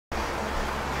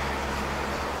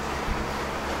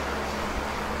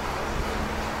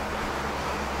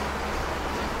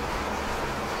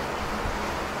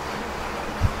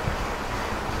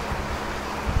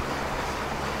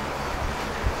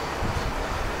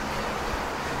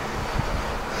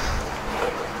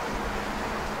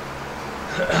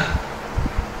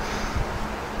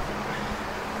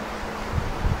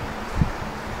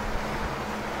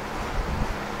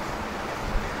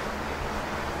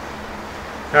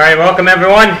Alright, welcome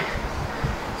everyone.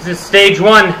 This is stage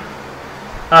 1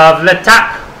 of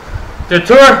l'étape de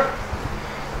tour.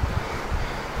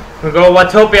 We'll go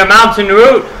Watopia mountain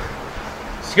route.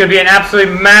 It's going to be an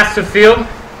absolutely massive field.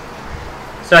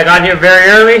 So I got here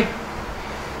very early.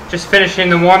 Just finishing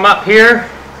the warm-up here.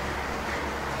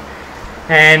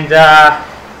 And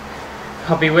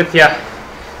I'll be with you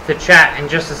to chat in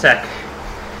just a sec.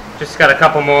 Just got a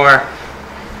couple more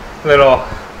little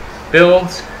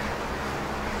builds.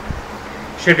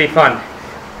 Should be fun.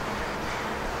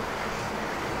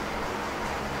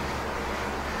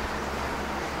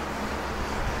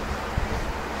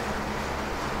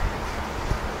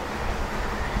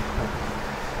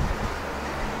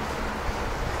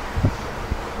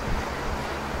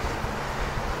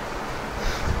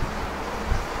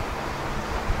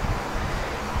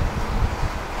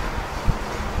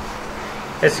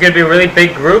 It's going to be a really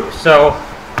big group, so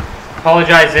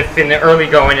apologize if in the early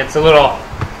going it's a little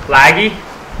laggy,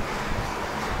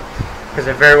 because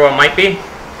it very well might be.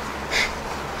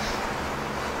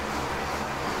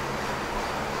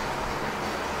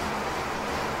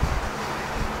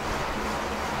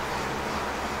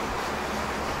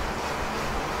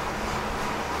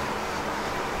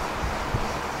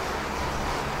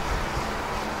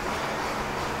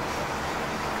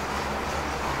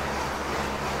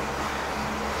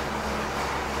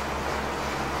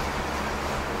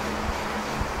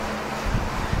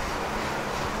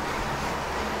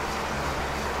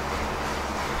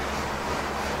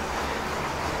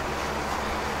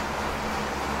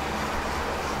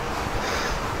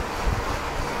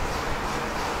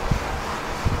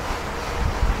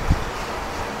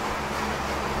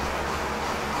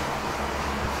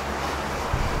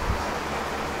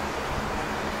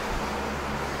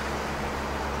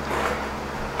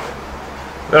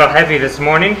 A little heavy this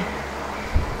morning.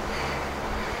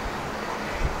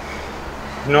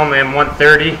 Normally I'm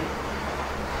 130.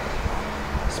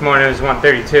 This morning it was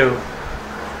 132.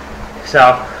 So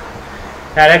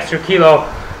that extra kilo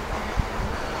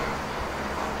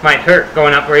might hurt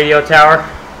going up radio tower,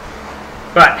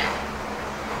 but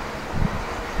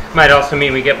might also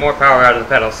mean we get more power out of the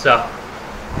pedals, so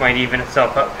might even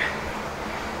itself out.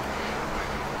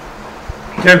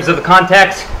 In terms of the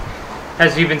contacts,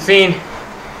 as you've been seeing,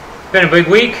 been a big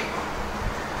week.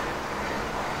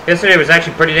 Yesterday was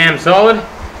actually pretty damn solid.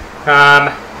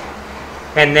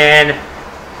 And then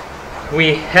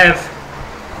we have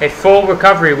a full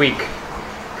recovery week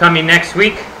coming next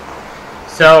week.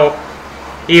 So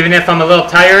even if I'm a little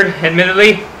tired,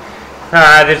 admittedly,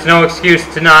 there's no excuse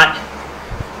to not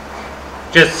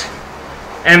just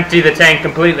empty the tank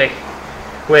completely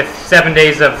with 7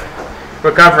 days of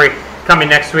recovery coming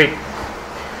next week.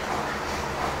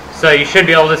 So you should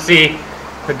be able to see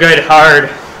a good hard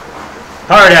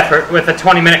effort with a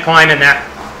 20-minute climb in there.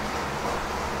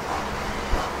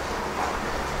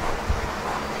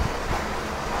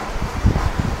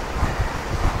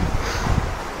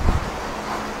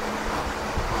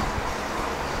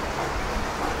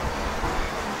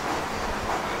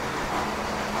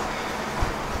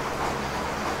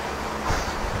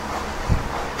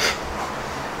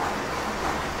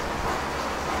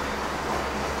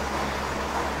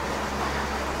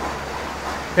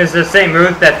 This is the same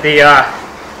route that the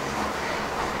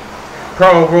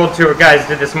Pro World Tour guys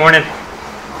did this morning.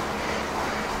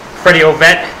 Freddie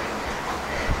Ovett.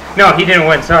 No, he didn't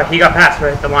win. Sorry, he got past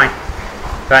right at the line.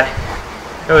 But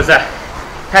it was a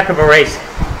heck of a race.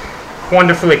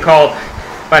 Wonderfully called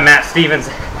by Matt Stevens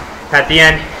at the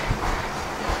end.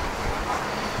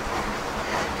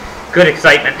 Good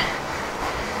excitement.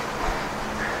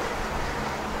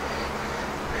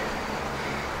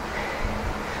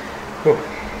 Whew.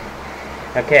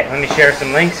 Okay, let me share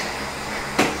some links.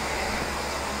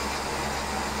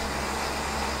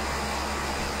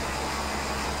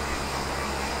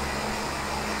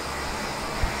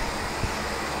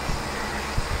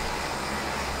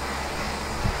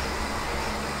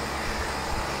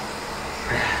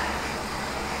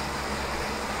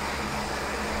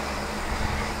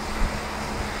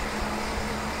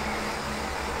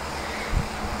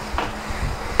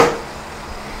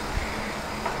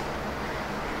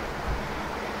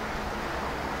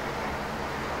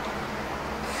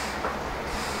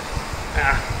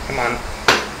 Come on.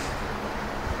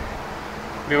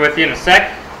 Be with you in a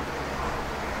sec.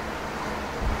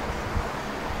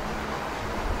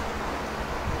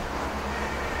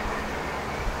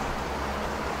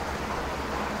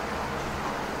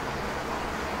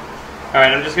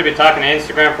 Alright, I'm just going to be talking to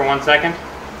Instagram for 1 second.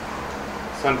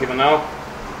 Some people know.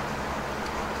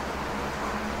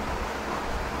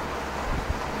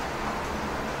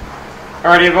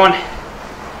 Alright everyone,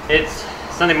 it's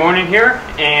Sunday morning here,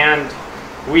 and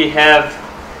we have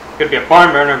going to be a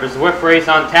barn burner of a Zwift race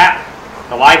on tap.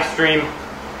 The live stream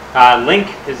link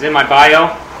is in my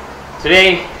bio.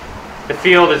 Today, the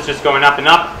field is just going up and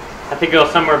up. I think it'll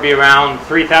somewhere be around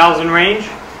 3,000 range,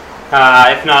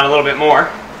 if not a little bit more.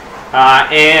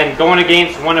 And going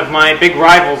against one of my big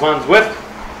rivals on Zwift.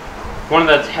 One of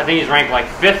the, I think he's ranked like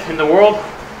 5th in the world.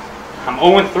 I'm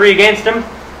 0-3 against him.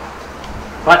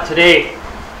 But today,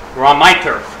 we're on my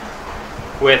turf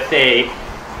with a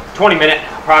 20-minute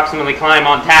approximately climb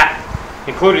on tap,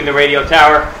 including the radio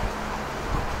tower.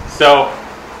 So,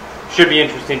 should be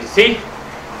interesting to see.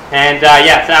 And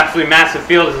yeah, it's an absolutely massive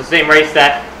field. It's the same race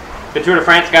that the Tour de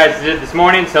France guys did this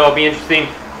morning, so it'll be interesting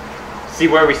to see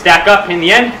where we stack up in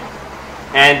the end.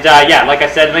 And yeah, like I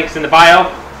said, links in the bio.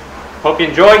 Hope you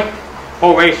enjoy.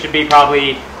 Whole race should be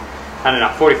probably, I don't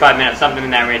know, 45 minutes, something in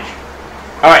that range.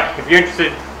 Alright, if you're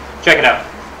interested, check it out.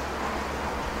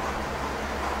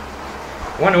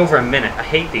 Went over a minute. I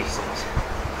hate these things.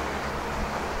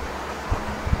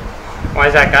 Why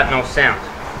has that got no sound?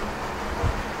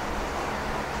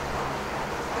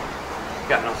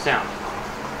 Got no sound.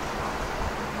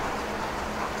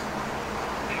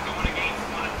 Going against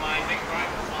one of my big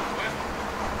rivals on Zwift.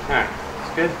 Alright,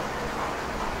 that's good.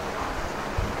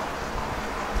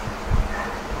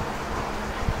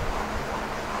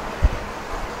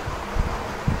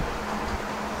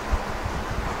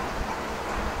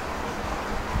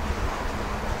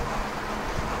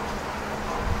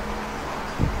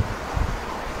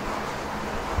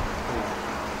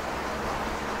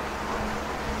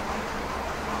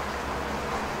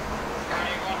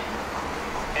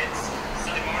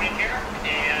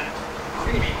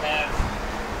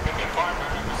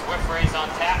 On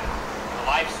tap. The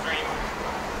live stream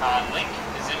link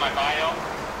is in my bio.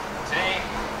 Today,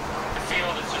 the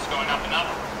field is just going up and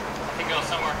up. I think it'll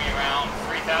somewhere be around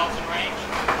 3,000 range,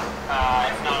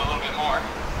 if not a little bit more.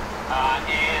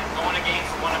 And going against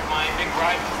one of my big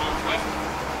rivals on Zwift.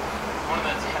 One of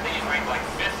the, I think he's ranked like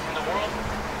 5th in the world.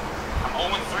 I'm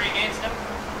 0-3 against him.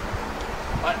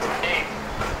 But today,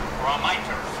 we're on my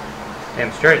turf.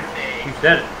 Damn straight. You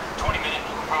said it. 20-minute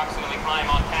approximately climb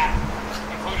on tap,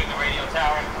 including the radio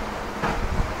tower.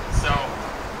 So,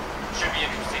 should be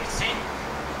interesting to see.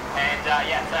 And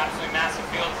yeah, it's an absolutely massive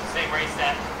field. It's the same race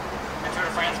that the Tour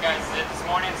de France guys did this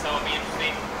morning, so it'll be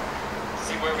interesting to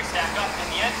see where we stack up in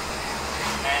the end.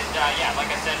 And yeah,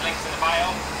 like I said, links in the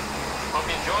bio. Hope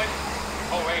you enjoyed. The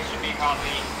whole race should be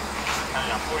probably, I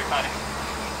don't know, 45 minutes.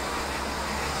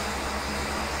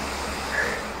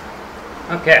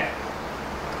 Okay.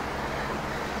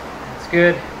 That's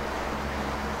good.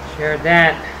 Shared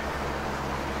that.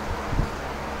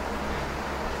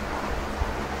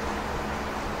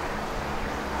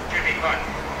 Should be fun.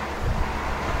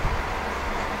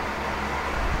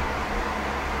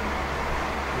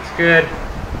 That's good.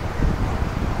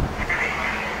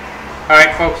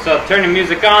 Alright folks, so turn the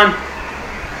music on.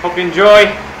 Hope you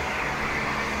enjoy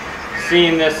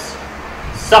seeing this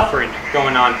suffering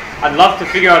going on. I'd love to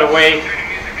figure out a way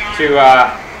to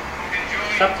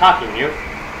stop talking, you.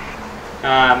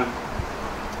 I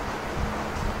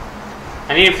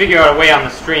need to figure out a way on the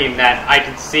stream that I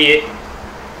can see it,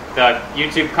 the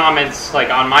YouTube comments like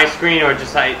on my screen, or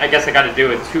just I guess I got to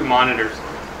do it with 2 monitors.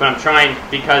 But I'm trying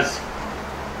because,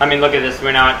 I mean, look at this.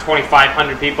 We're now at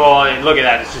 2,500 people. And look at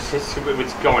that.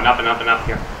 It's going up and up and up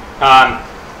here.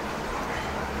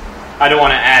 I don't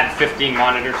want to add 15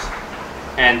 monitors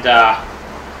and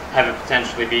have it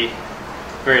potentially be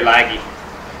very laggy.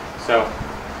 So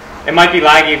it might be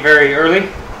laggy very early,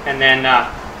 and then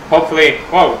hopefully,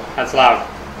 whoa, that's loud.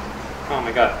 Oh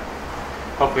my god.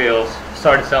 Hopefully it'll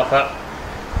start itself up.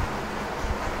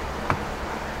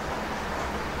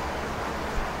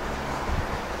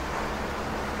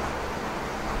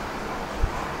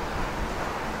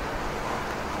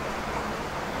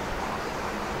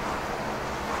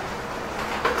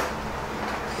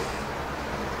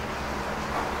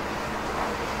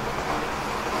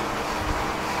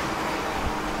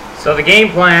 So the game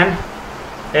plan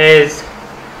is,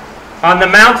 on the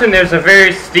mountain there's a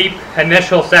very steep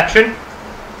initial section,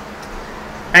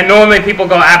 and normally people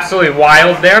go absolutely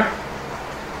wild there,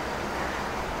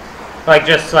 like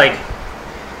just like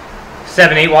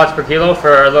 7-8 watts per kilo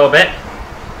for a little bit.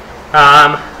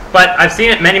 But I've seen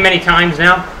it many times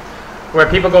now where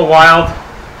people go wild,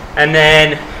 and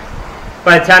then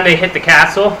by the time they hit the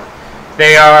castle,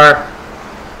 they are,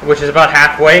 which is about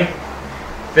halfway,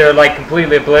 they're like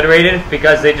completely obliterated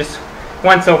because they just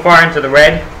went so far into the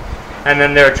red, and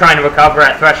then they're trying to recover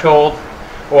at threshold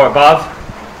or above,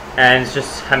 and it's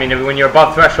just, I mean, when you're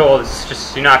above threshold, it's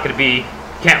just, you're not going to be,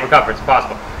 can't recover, it's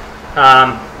impossible.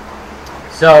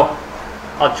 So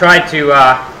I'll try to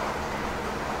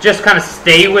just kind of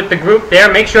stay with the group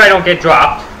there. Make sure I don't get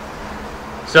dropped.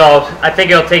 So I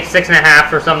think it'll take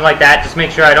 6.5 or something like that. Just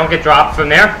make sure I don't get dropped from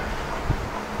there.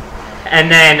 And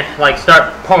then like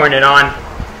start pouring it on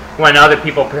when other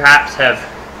people perhaps have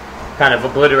kind of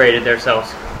obliterated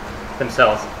themselves.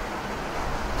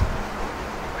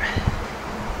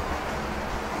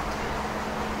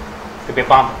 Could be a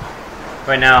bomb.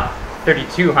 Right now,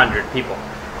 3,200 people.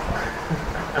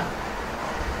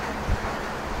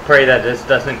 Pray that this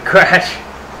doesn't crash.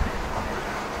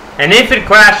 And if it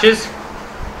crashes,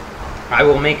 I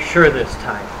will make sure this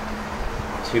time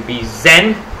to be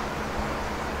zen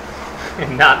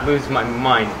and not lose my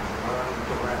mind.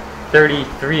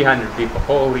 3,300 people.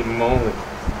 Holy moly.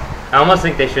 I almost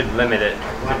think they should limit it,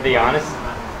 to be honest.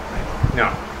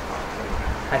 No.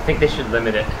 I think they should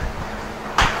limit it.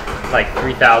 Like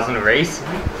 3,000 a race.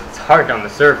 It's hard on the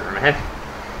server, man.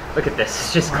 Look at this.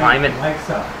 It's just climbing. Likes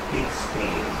a big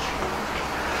stage.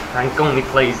 Frank only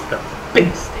plays the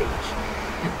big stage.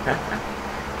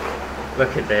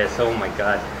 Look at this. Oh my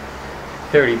god.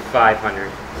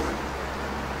 3,500.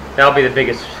 That'll be the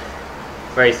biggest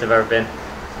race I've ever been.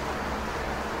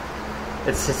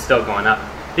 It's just still going up.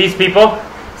 These people,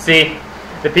 see,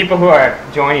 the people who are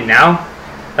joining now,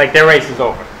 like their race is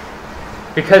over.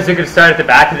 Because they're going to start at the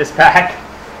back of this pack,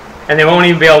 and they won't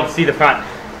even be able to see the front.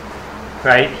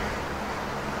 Right?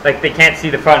 Like, they can't see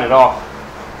the front at all.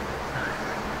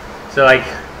 So, like,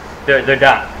 they're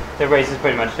done. Their race is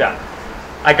pretty much done.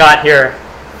 I got here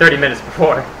 30 minutes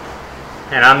before,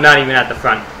 and I'm not even at the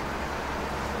front.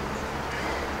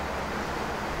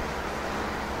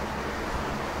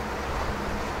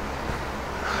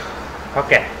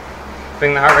 Okay.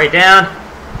 Bring the heart rate down.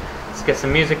 Let's get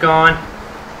some music going.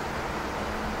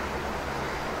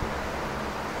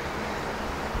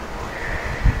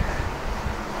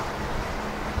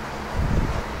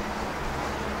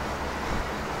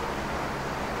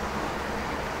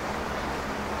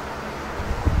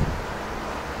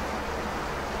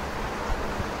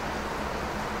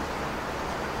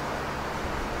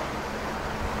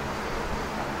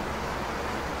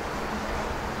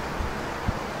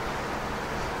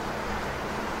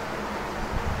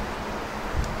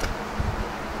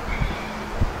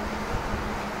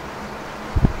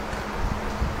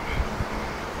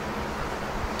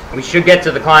 We should get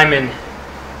to the climb in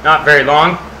not very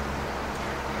long.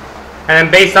 And then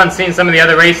based on seeing some of the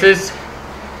other races,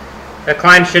 the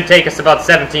climb should take us about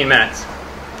 17 minutes.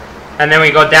 And then we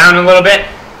go down a little bit,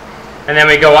 and then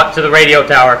we go up to the radio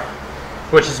tower,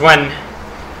 which is when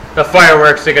the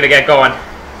fireworks are going to get going.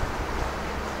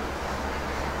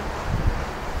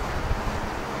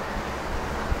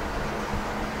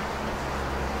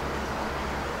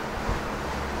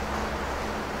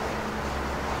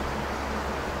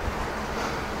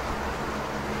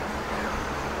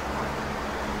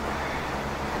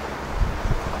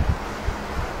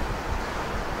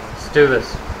 Do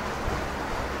this.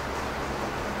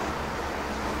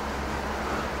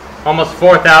 Almost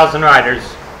 4,000 riders.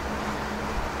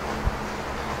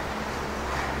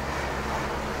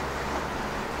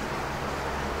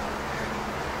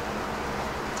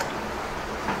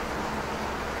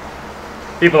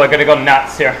 People are gonna go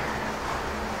nuts here.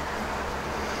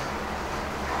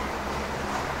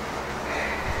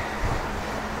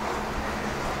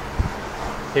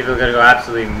 People are gonna go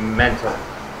absolutely mental.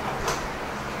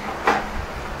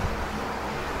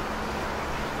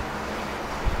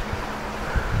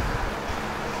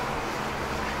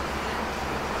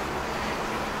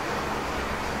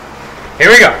 Here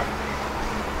we go.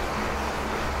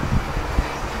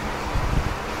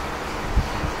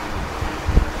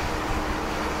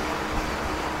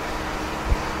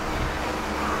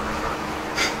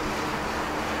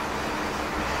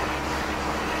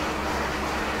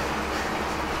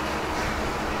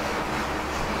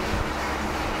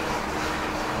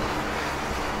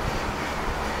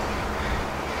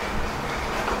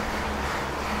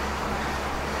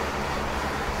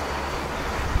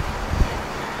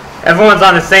 Everyone's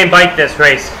on the same bike this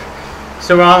race,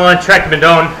 so we're all on Trek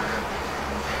Madone.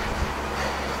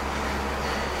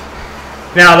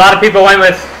 Now, a lot of people went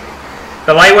with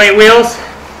the lightweight wheels.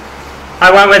 I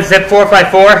went with Zip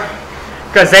 454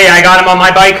 because A, I got them on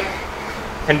my bike,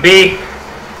 and B,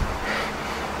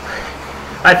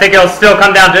 I think it'll still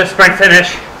come down to a sprint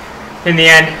finish in the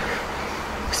end.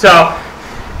 So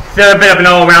they're a bit of an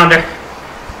all-rounder.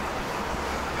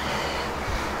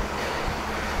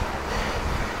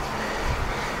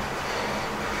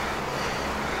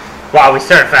 Wow, we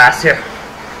start fast here.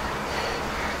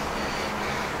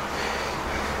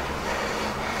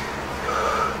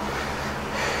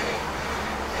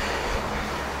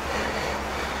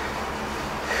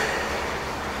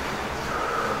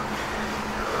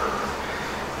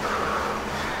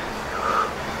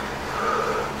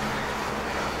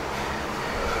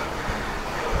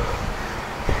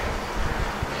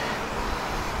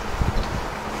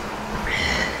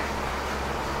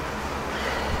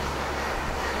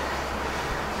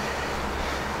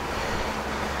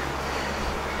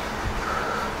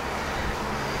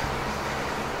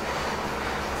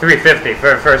 350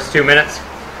 for the first 2 minutes.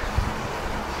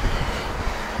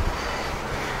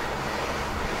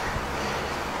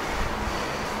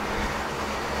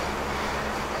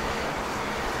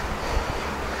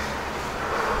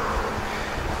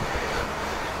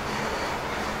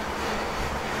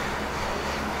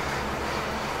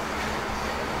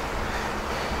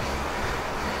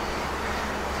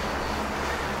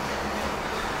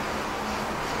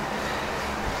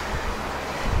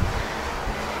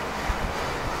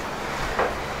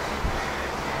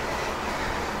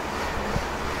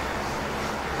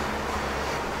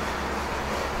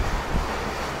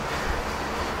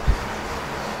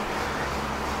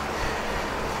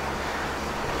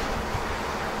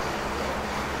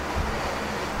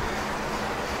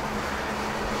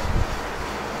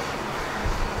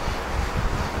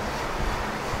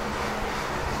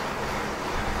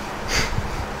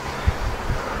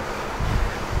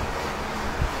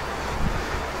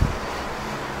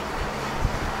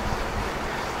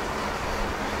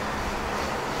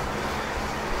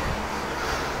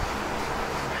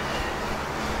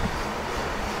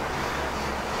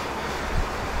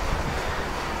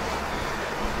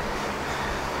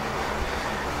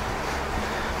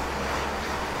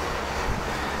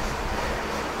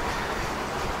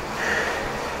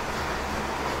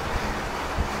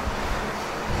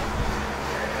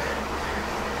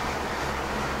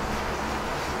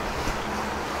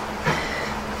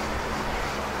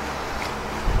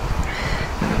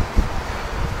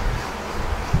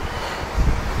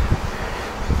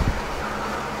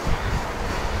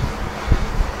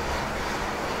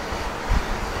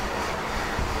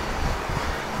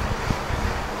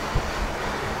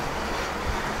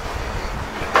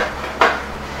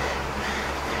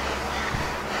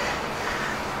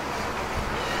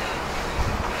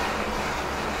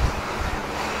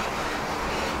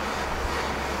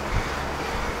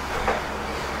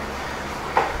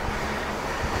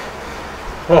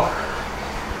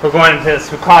 Oh, we're going into this,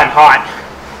 we call it hot.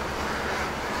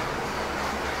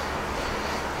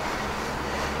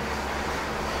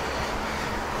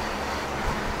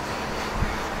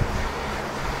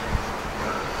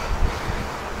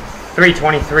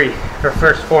 .323 for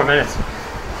first 4 minutes.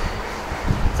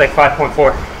 It's like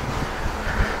 5.4.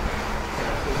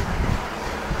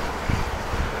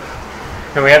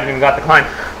 And we haven't even got the climb.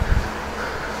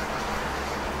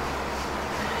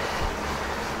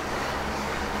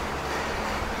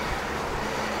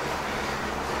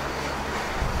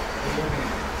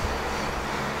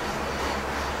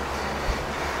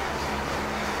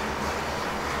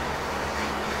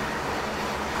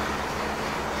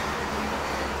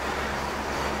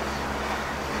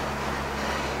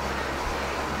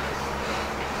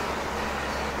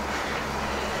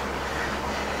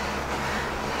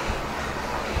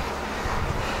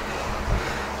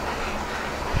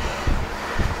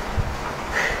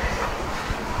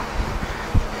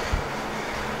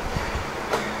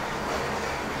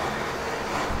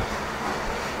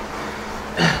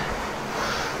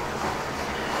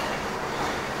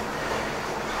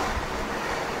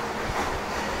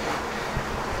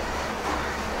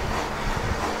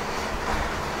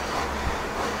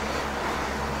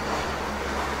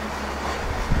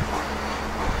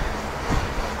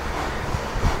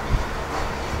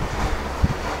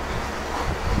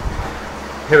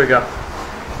 Here we go.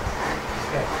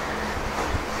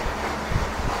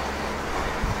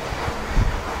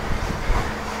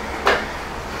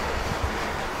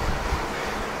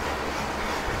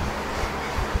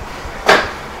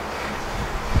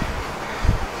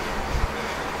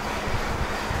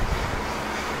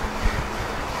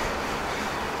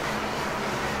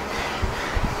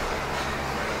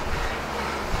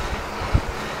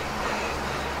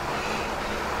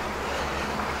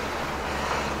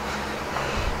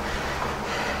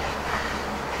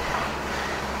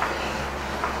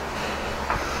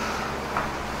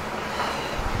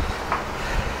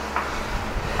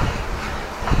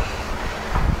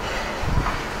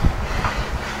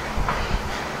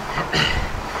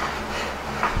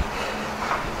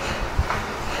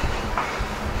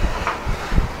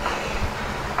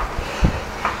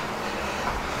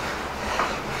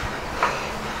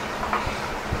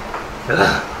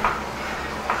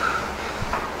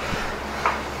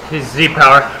 He's Z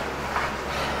power.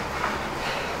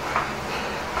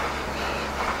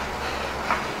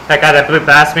 That guy that blew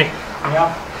past me.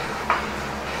 Yeah.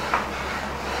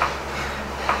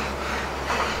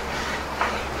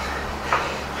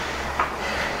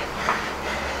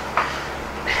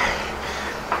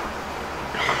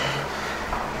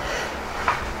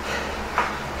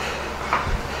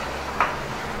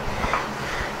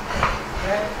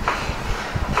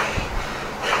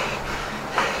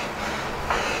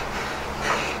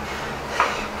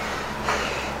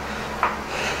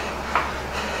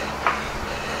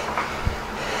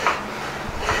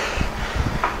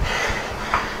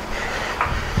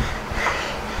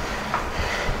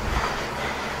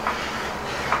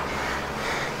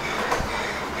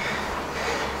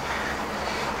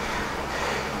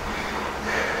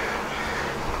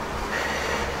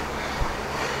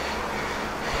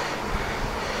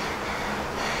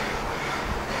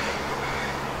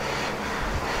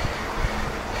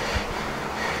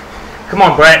 Come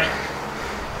on, Brett.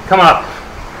 Come up.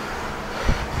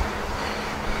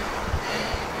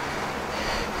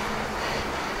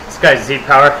 This guy's Z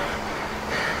power.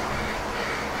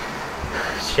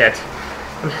 Shit.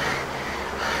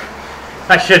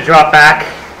 I should drop back.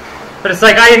 But it's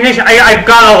like I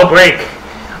got all the brake.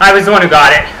 I was the one who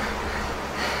got it.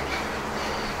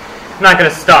 I'm not gonna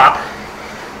stop.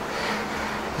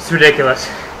 It's ridiculous.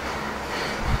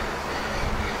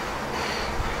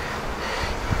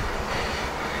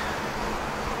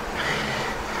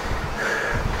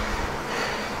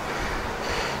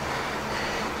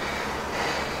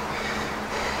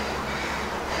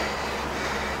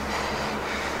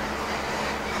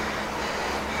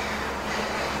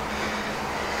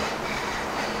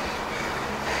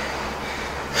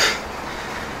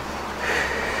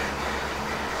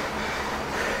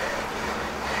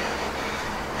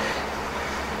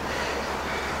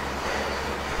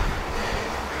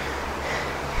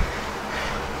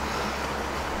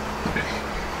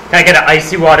 Can I get an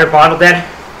icy water bottle then?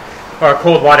 Or a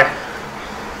cold water?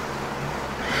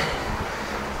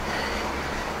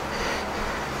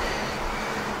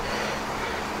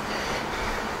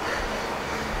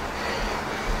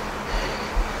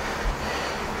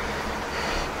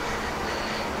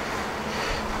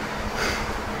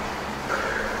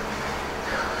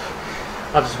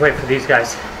 I'll just wait for these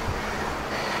guys.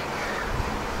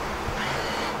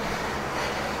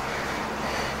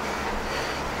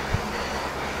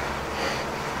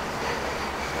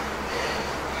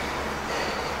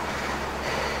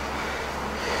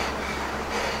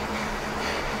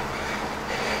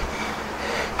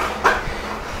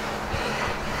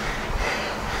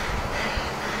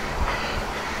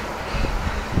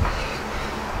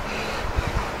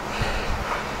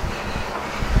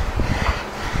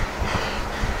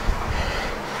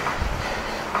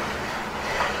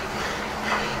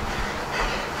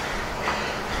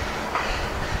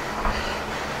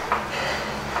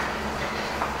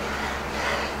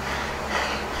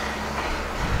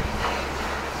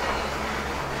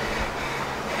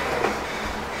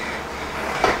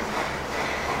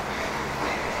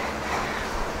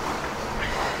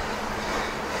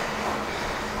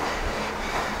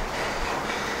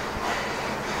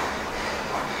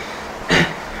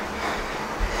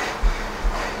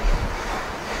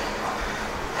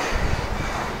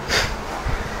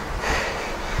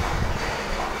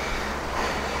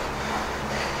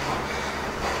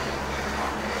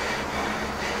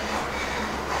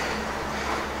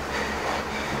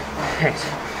 Thanks.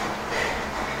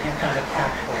 Can't find a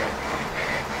cap for it.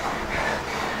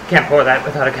 Can't pour that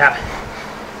without a cap.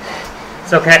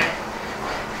 It's okay.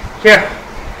 Here,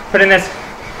 put in this.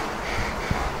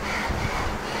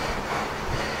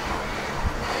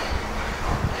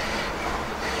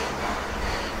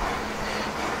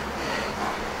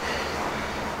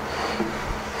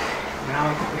 Now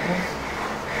I can put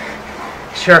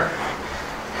this? Sure.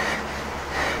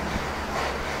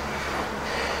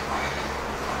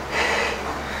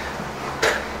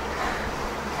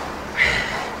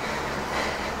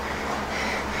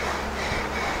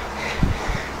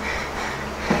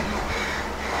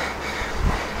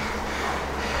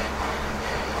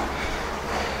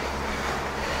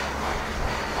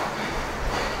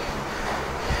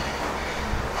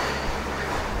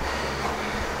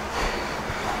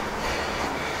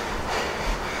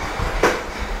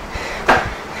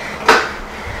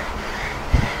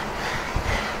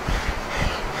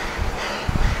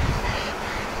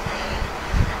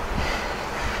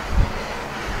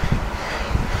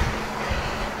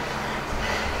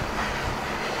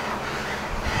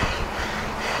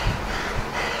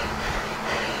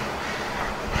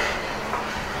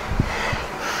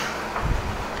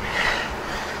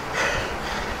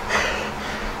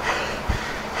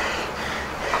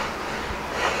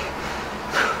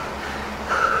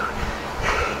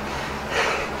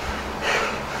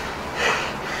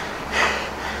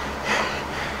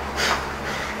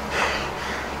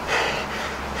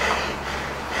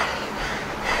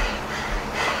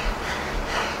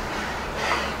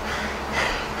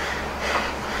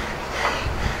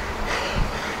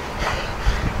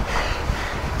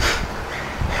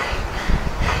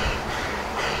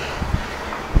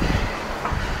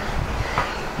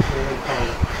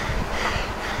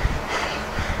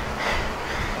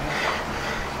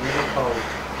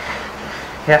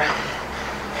 Yeah.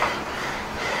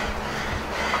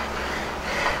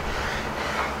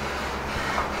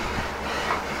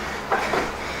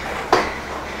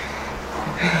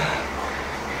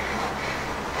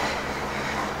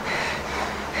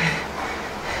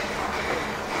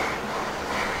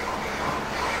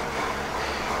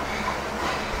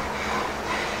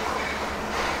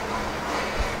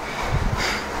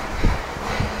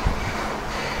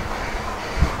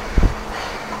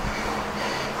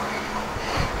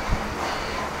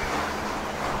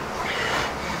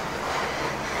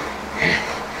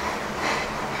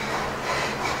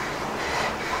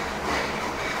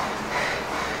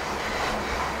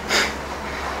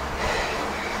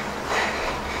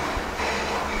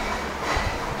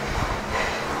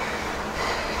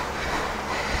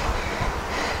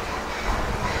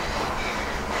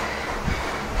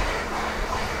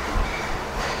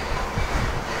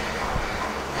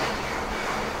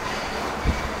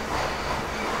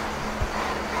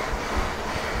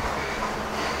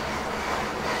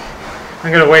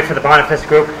 I'm gonna wait for the Bonifact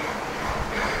group.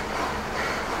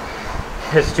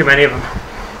 There's too many of them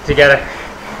together.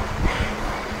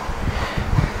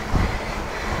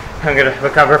 I'm gonna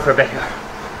recover for a bit here.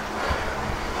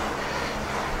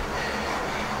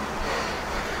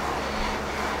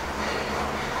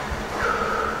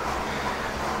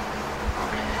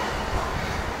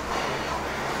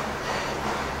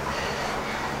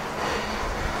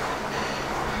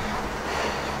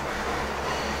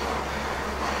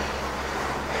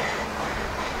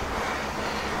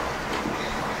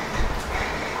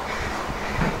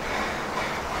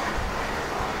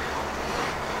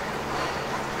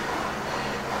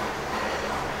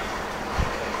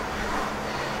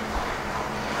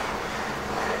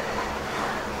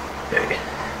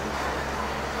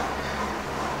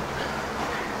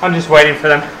 I'm just waiting for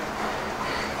them.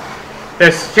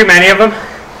 There's too many of them.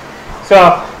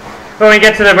 So when we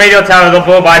get to the radio tower, they'll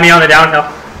blow by me on the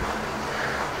downhill.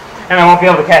 And I won't be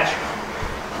able to catch.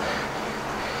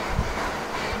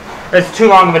 It's too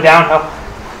long of a downhill.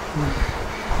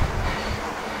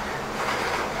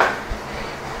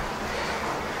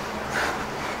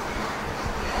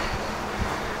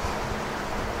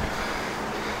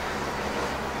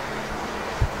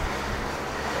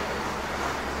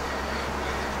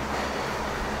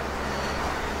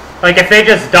 Like if they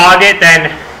just dog it,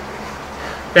 then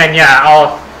yeah,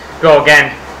 I'll go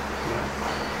again.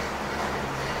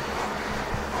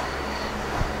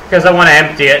 Because I want to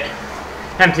empty it.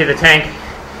 Empty the tank.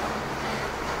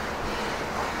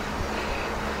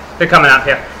 They're coming up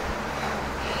here.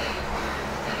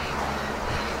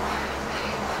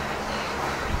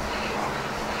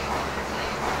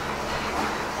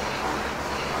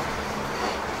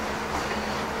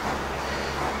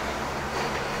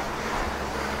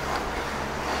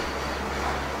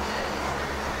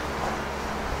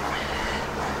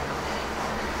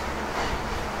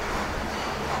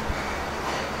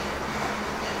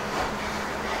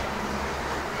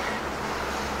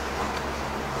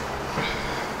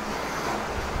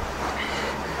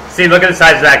 See, look at the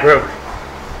size of that group.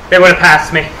 They would have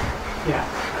passed me. Yeah.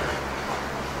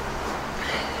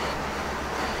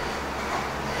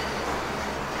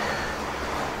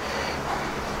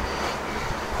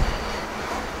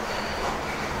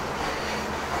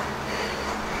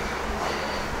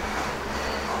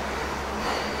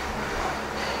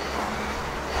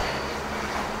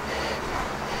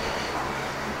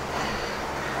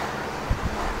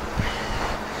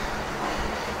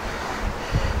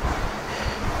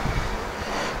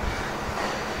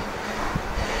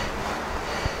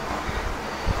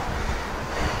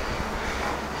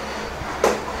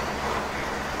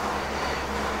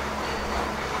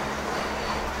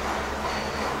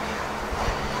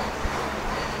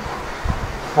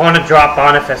 I want to drop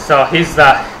Bonifact, so he's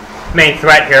the main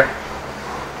threat here.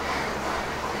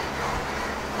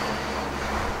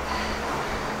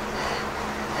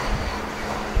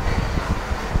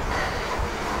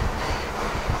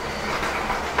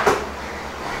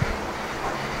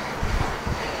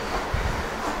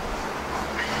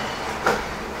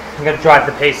 I'm going to drive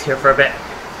the pace here for a bit.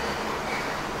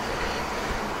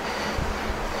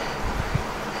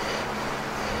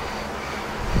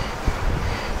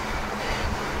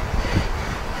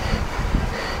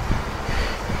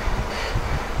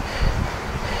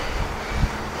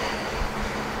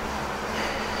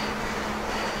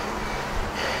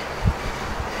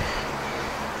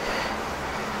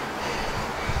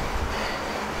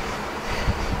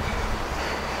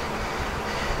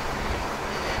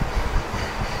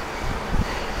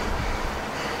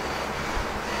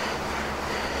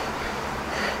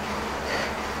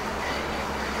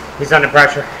 He's under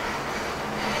pressure.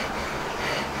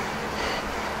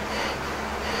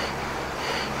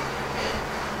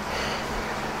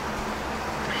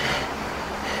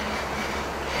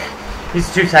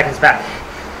 He's 2 seconds back.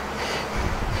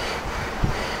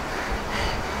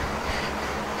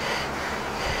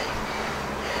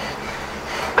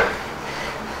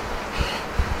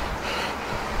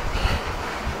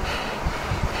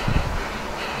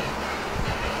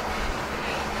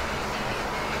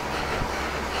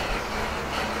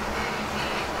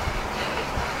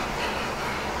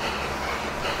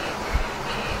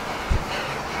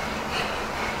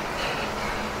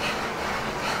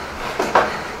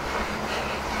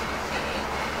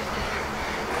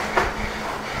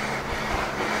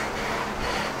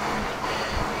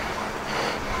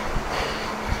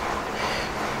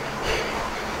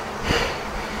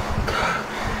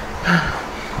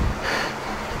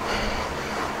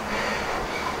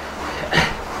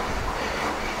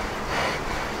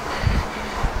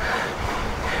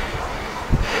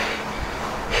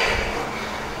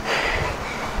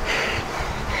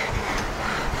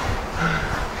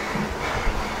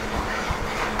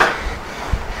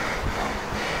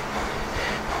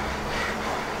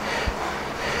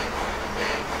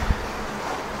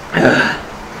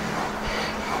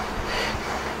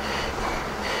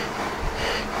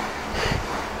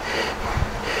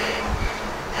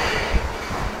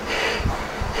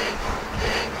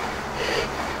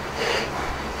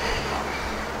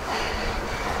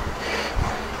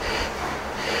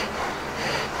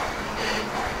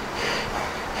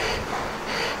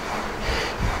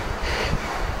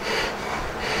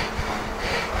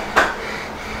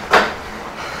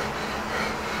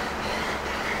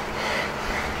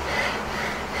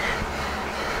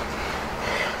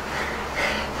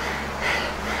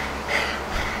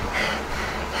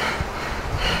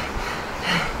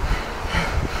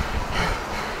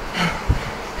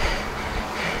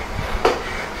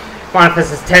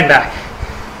 Bonifact is 10 back.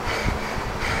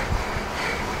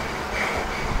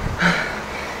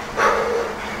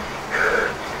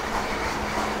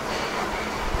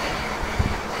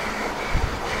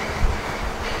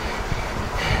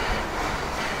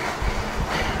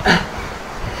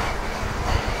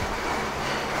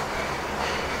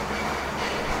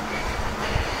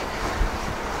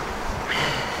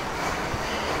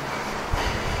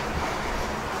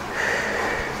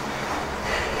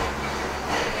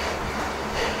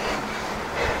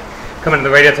 Coming to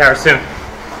the radio tower soon.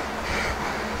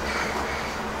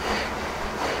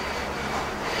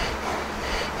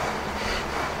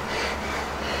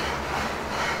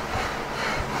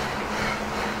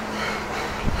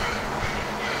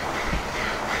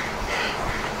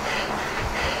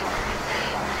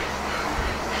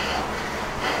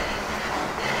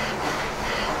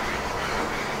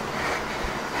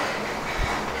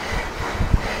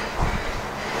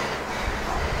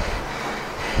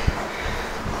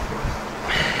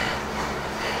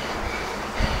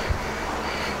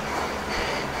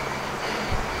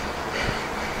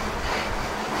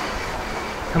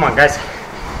 Come on, guys.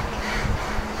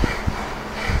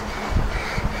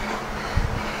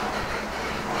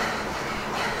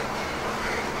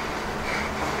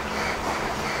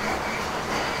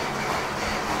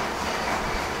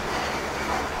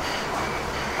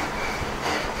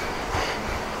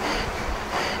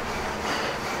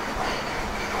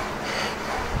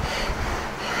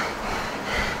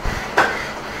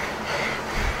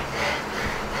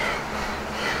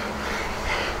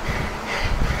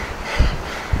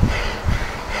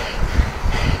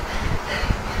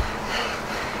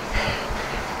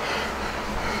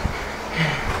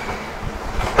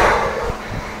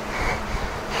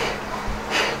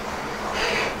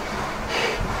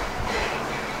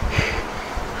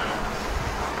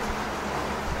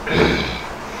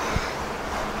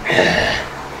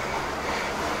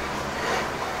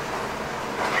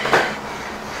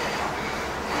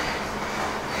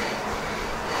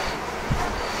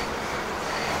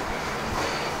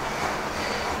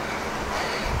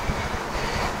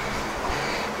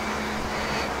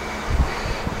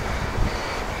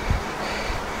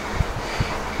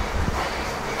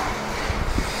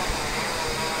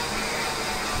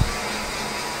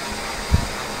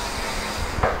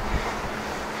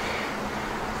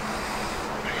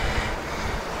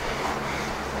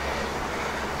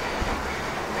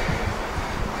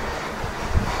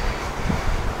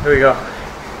 Here we go.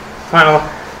 Final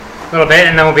little bit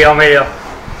and then we'll be on radio.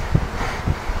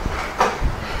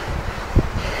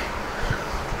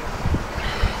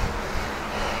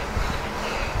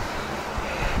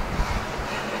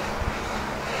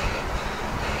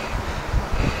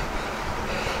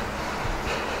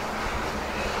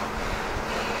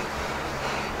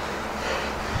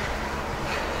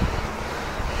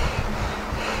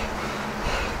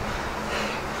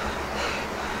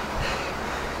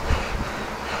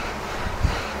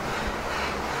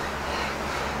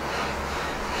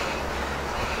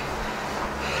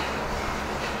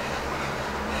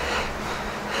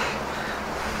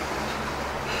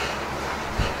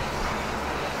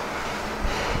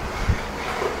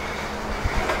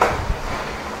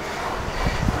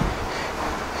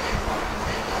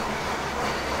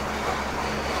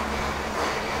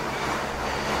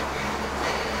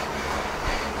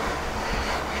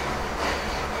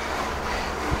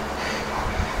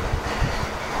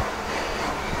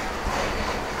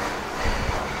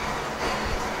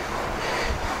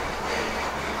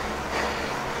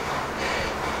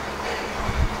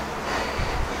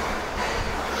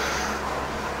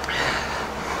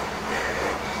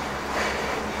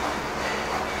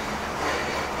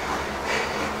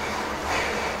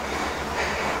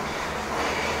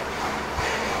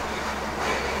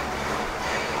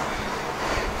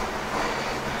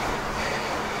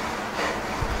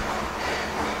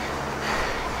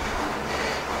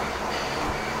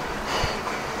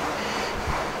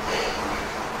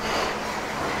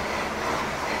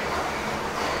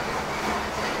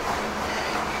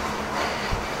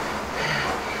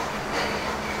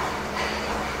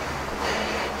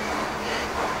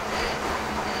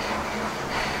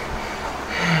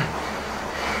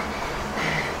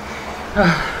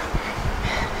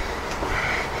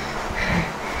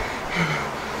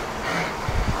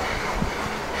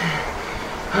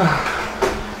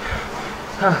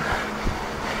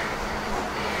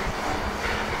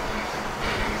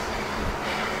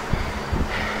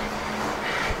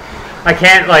 I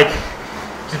can't like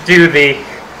just do the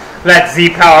let Z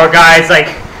power guys, like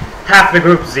half the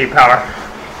group Z power.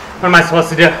 What am I supposed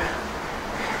to do?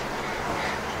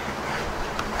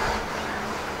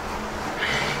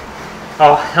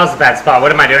 Oh, that was a bad spot.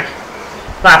 What am I doing?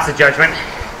 Lapse of judgment.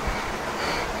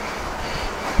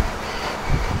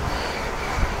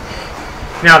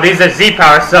 Now these are Z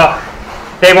power, so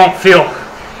they won't feel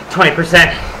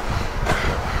 20%.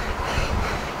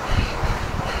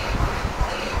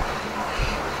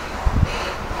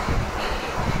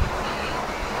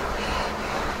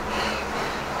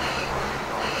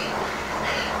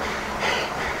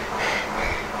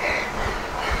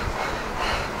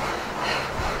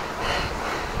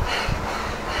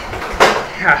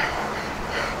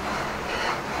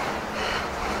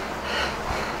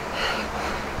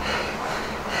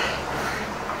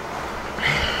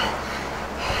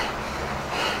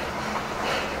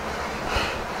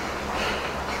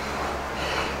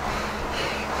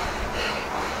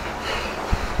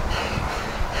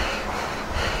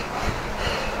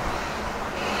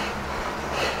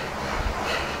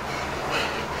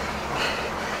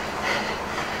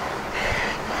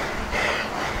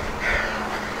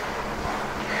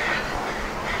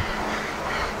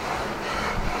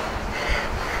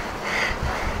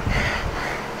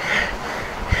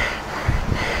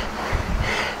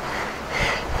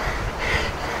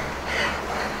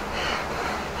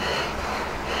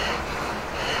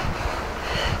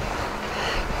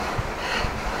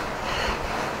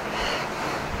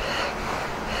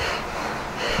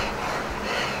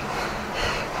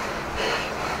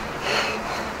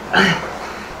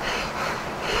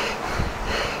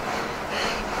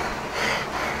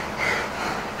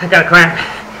 I got a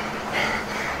cramp.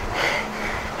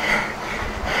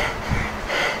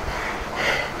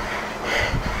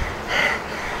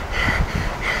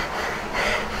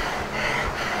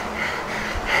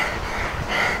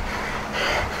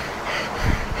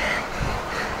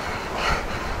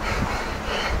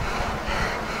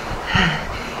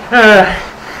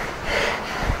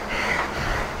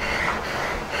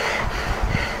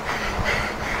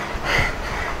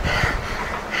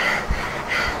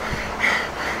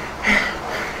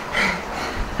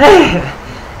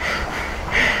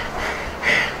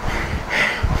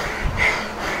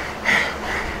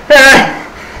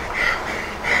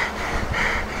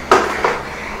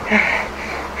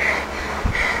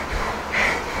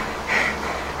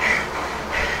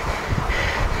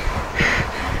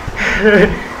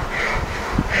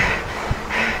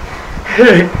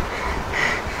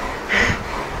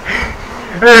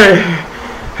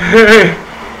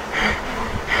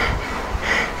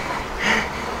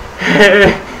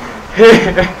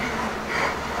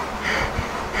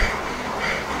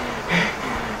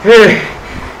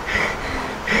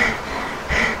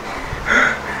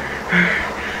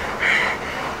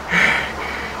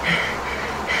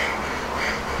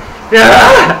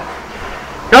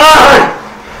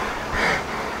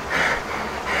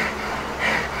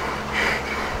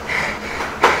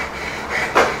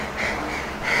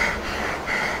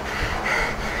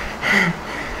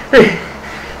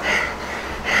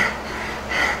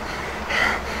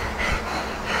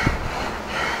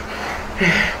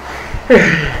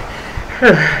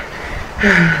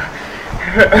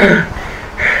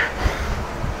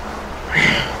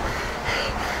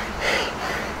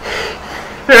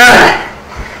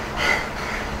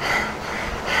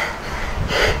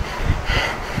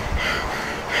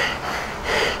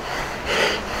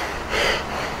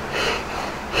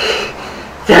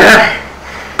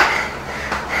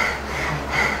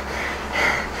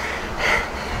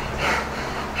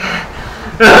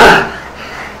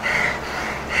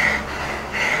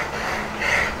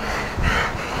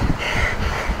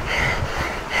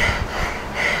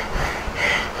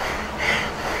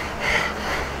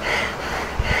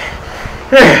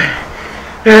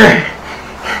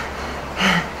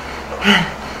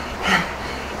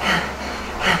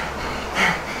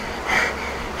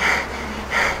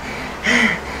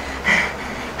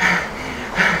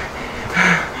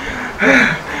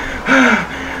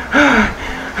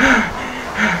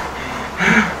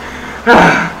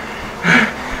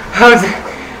 How's he?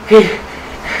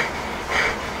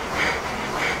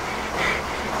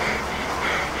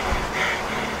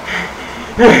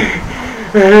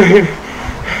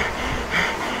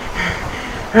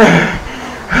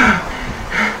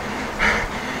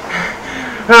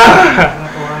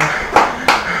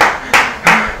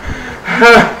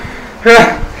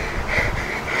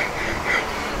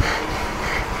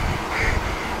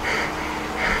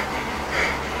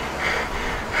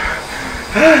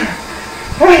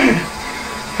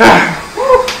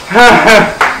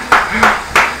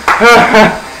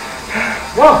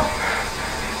 Whoa!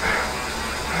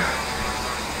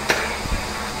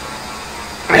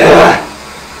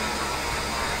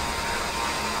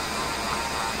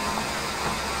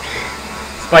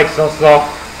 Spike so slow.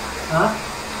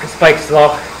 Huh? Spike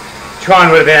slow.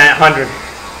 Tron would have been at 100.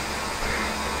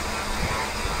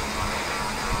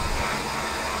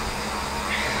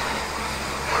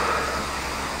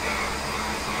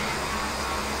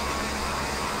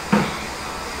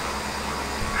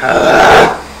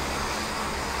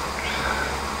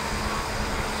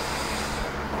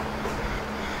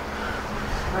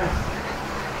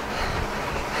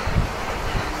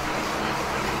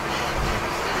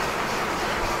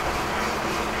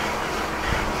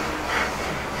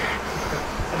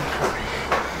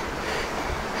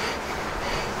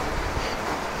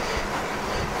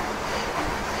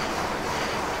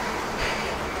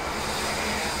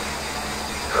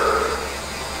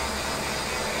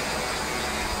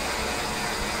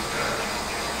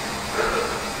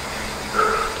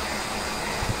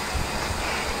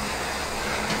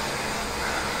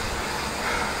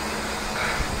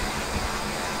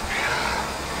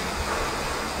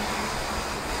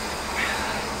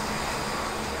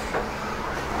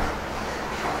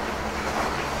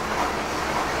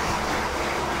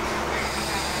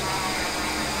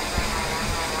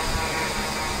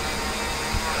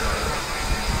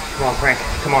 Come on, Frank.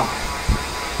 Come on.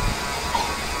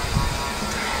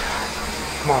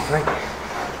 Come on, Frank.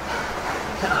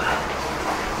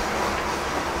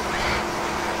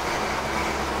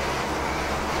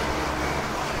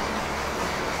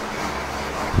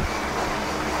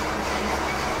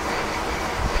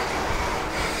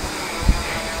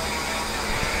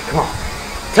 Come on.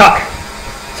 Tuck.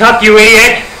 Tuck, you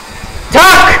idiot.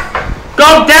 Tuck!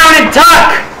 Go down and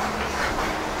tuck!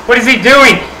 What is he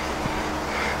doing?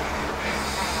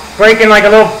 Braking like a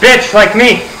little bitch like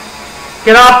me.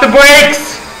 Get off the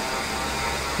brakes!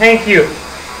 Thank you.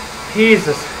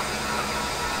 Jesus.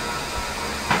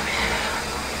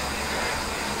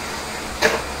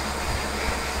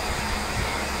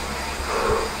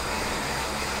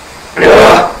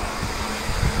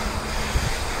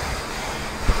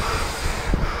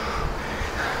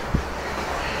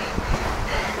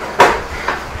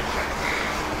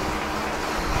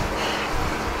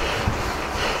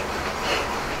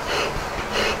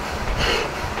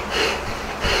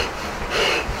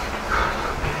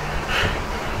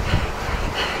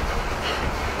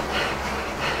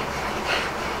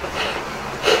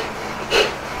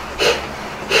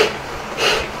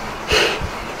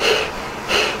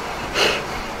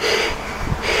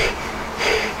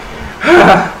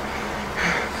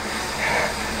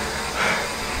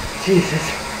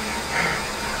 Jesus.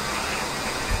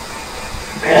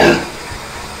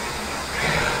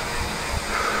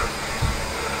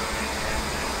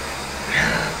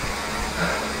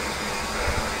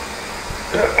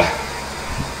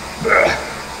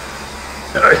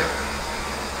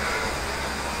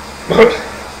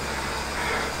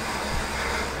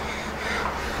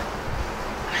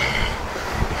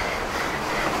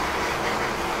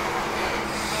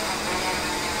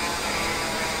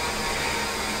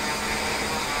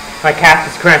 My calf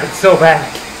is cramping so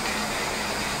bad.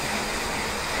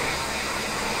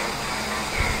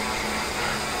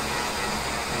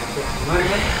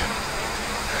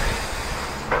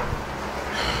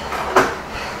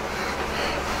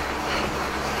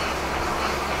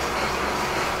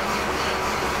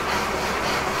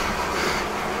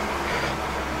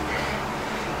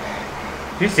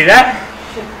 Do you see that?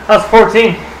 That was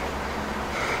 14.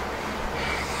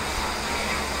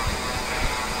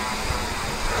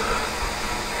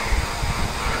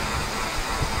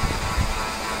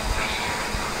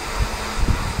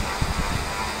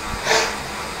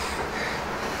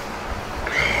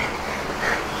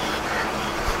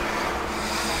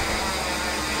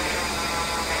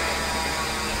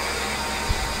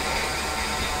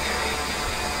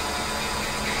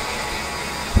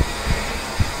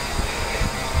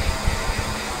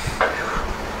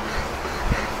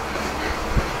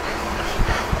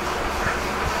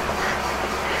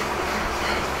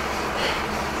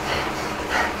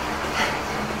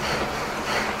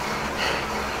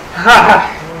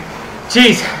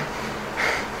 Jeez.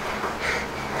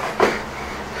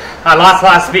 I lost a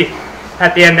lot of speed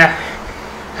at the end there.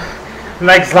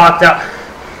 Legs locked up.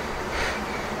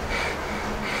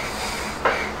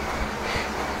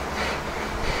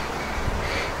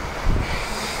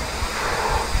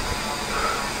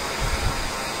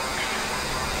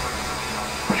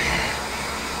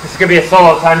 This is going to be a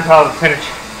solo time trial to finish.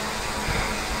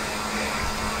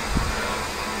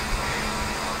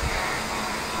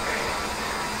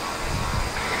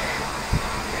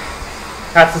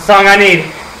 That's the song I need.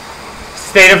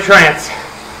 State of Trance.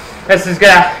 This is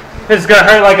gonna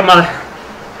hurt like a mother.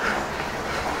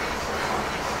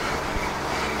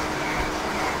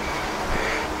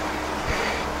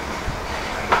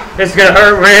 This is gonna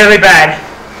hurt really bad.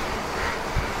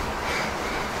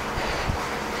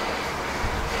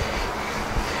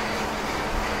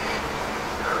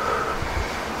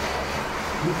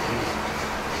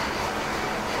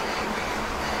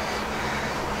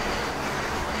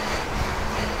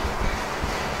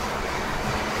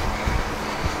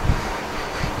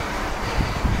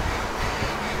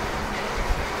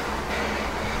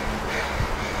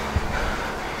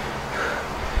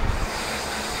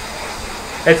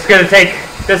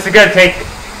 This is gonna take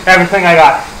everything I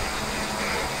got.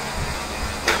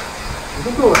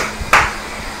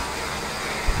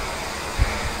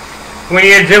 We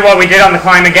need to do what we did on the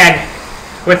climb again,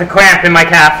 with a cramp in my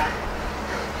calf.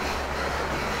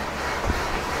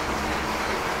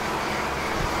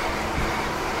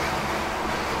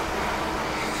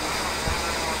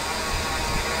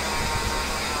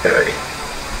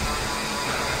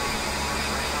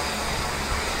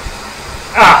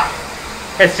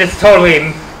 It's just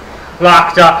totally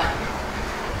locked up.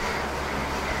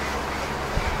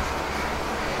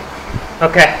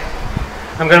 Okay,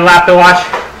 I'm gonna lap the watch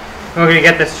and we're gonna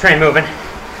get this train moving.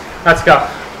 Let's go.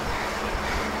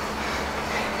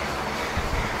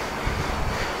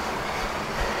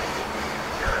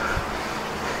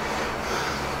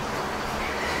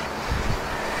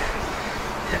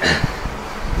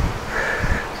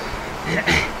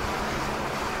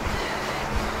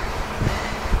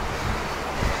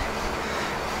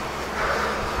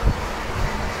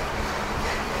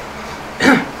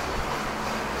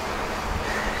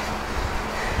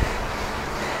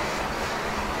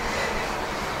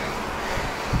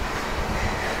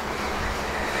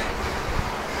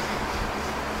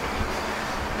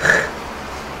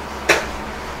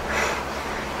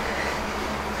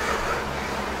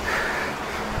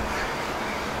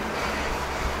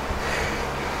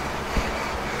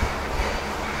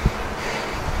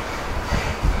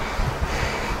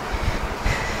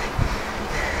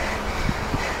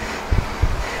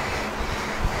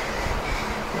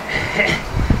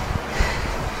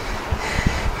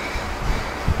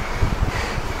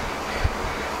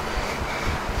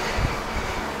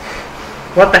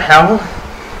 What the hell?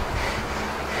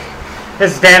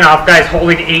 This Danoff guy's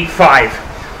holding 8.5.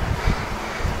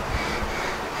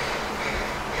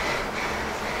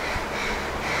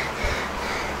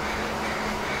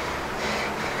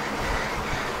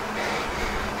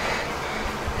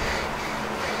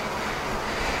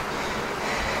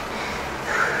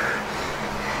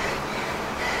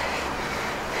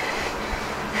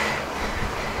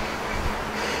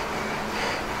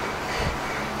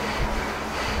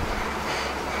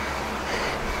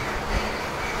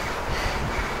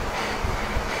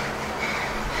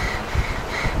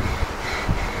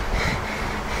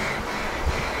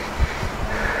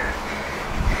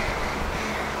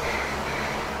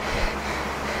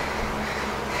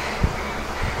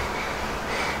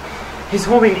 He's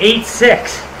holding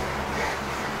 8.6.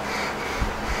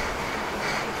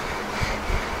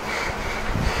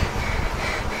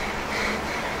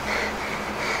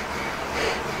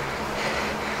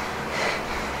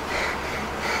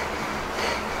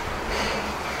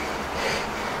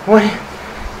 What?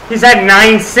 He's at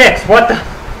 9.6. What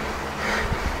the?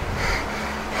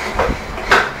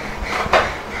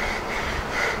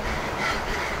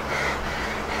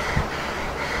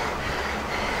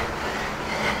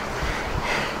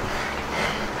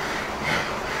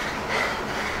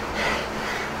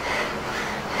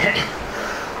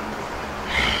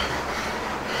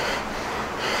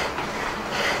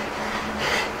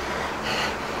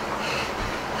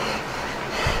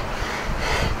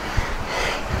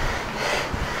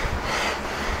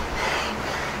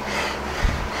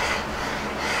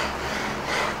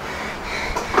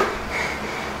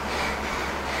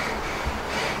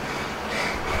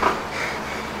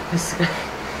 This is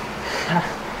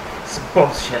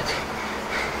bullshit. It's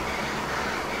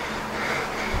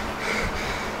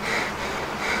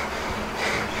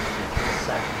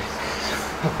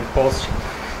fucking bullshit.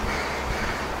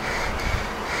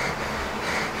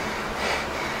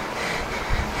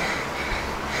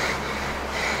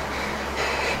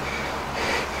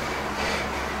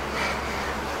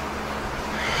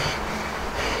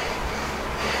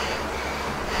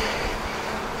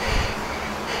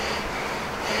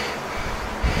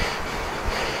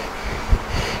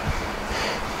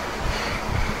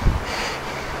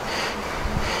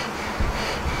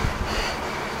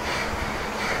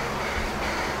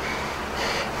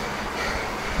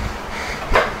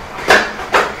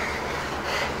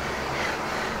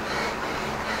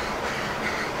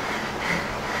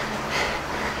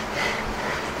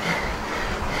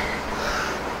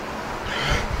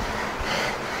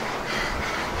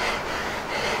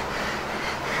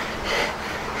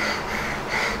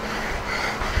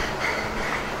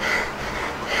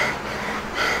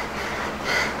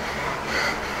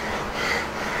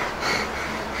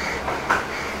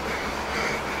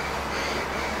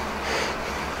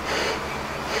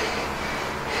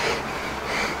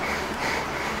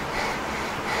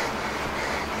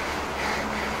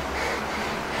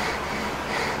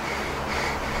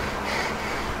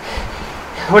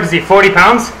 what is he, 40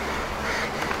 pounds?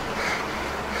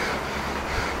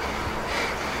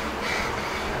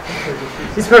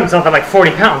 He's put himself at like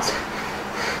 40 pounds.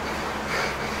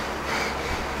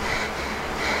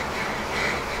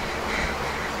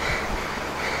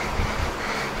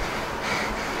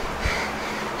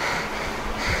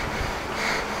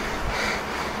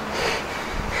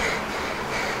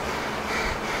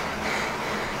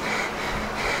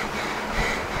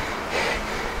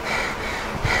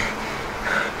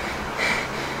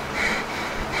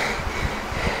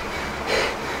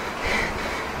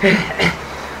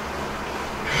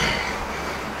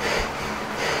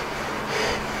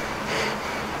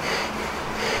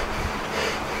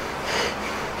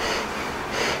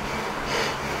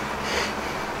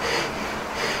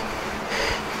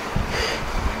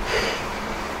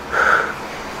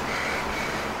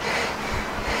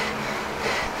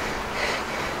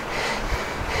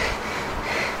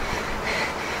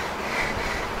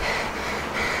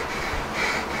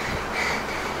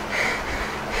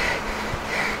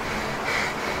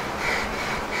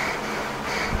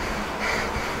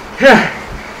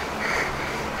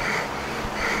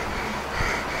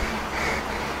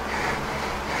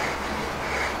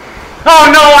 Oh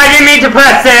no, I didn't mean to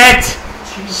press it!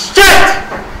 Shit!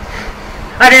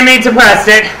 I didn't mean to press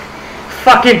it.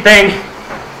 Fucking thing.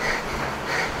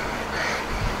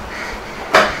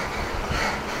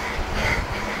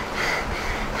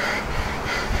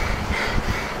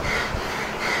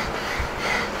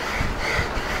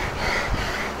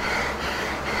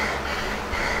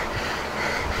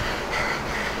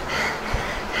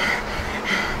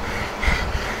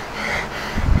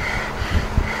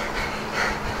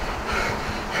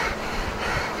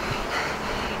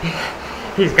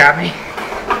 He's got me.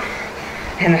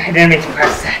 And I didn't mean to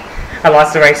press that. I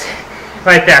lost the race.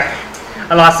 Right there.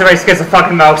 I lost the race because of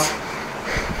fucking mouse.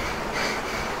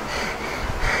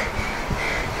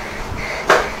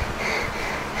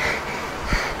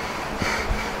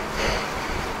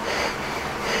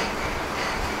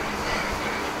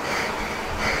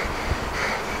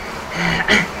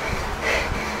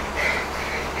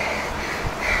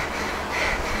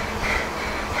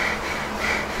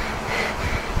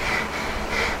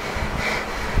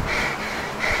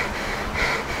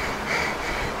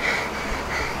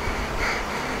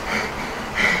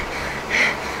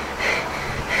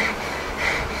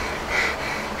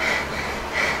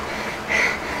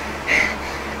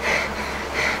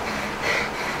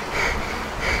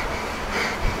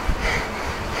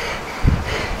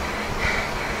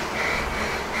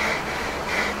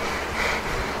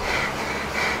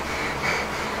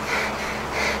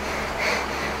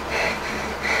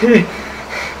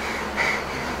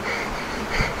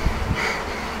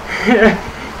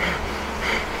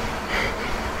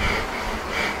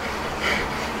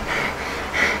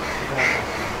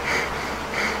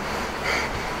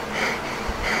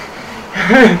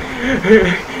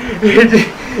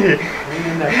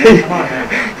 Come on, man.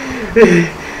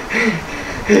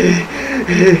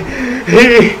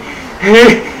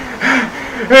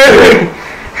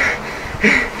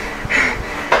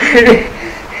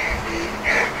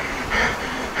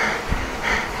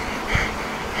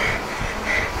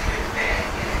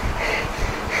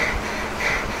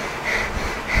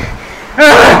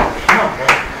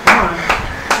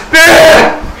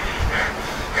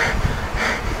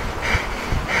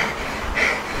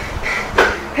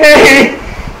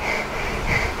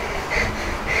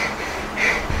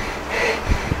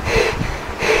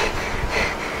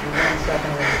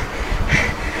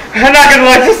 I'm not gonna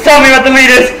let, just tell me what the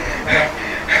lead is.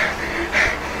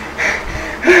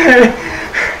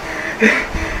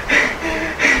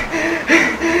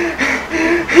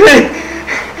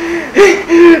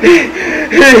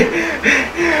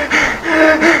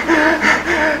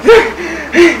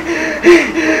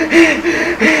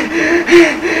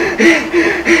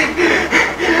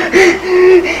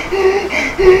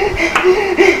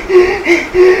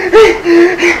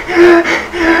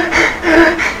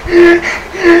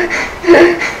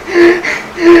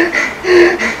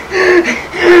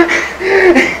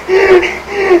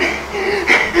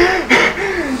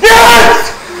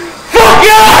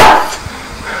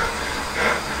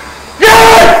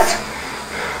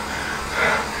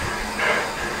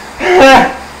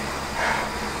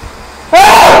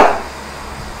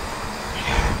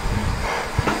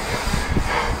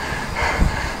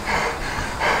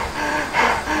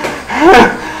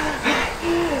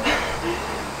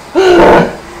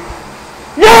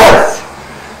 Yes!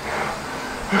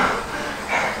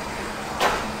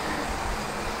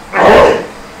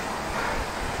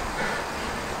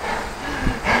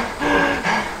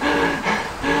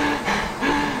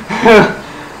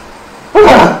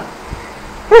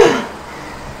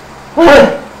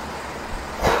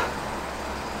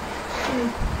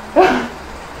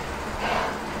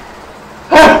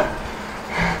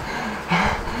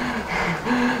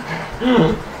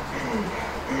 Good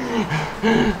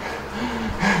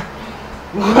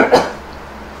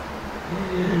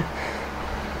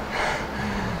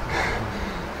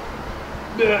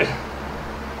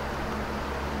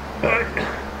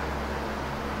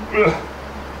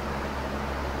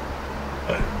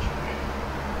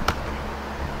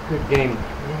game.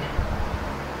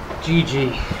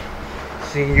 GG.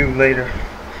 See you later.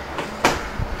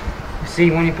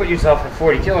 See, when you put yourself at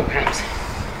 40 kilograms,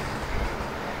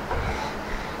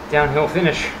 downhill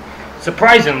finish,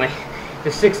 surprisingly,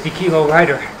 the 60 kilo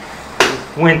rider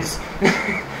wins.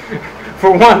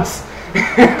 For once.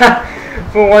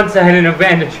 For once I had an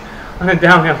advantage on a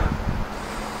downhill.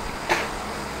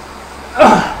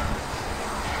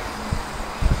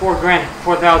 4 grand,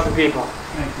 4,000 people.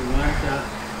 Thank you, Mark.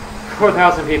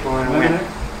 4,000 people in a win.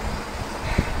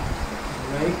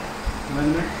 Right?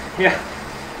 1 minute? Yeah.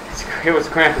 It was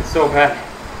cramping so bad.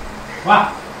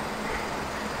 Wow.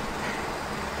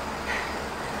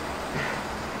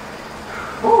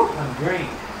 Whew, I'm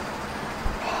drained.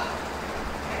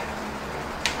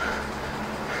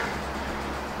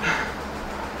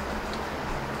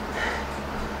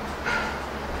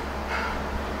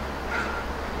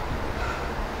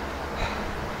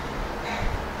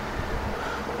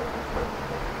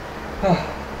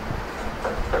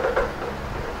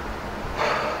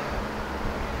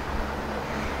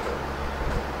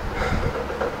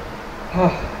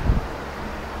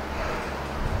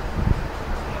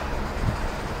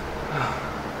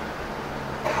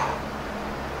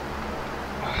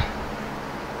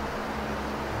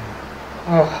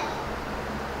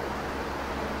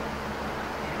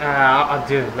 I'll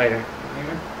do it later.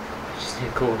 Just need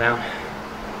to cool down.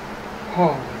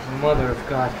 Oh, mother of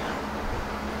God.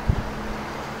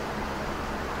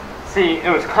 See,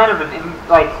 it was kind of an,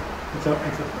 It's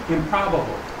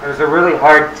improbable. it was a really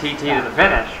hard TT to the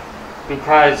finish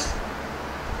because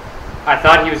I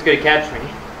thought he was going to catch me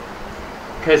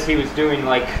because he was doing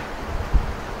like...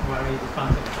 Well, he was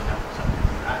something.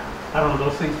 I don't know,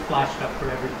 those things flashed up for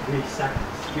every 3 seconds.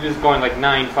 He was going like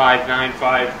 9.5,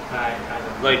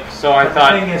 9.5. Like, so I but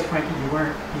thought... The thing is, Frankie, he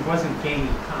wasn't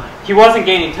gaining time. He wasn't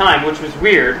gaining time, which was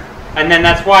weird. And then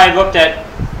that's why I looked at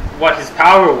what his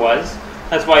power was.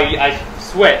 That's why I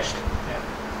switched,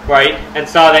 right? And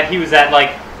saw that he was at like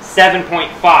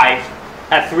 7.5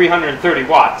 at 330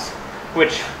 watts.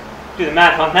 Which, do the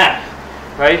math on that,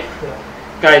 right? Yeah.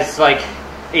 Guy's like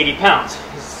 80 pounds.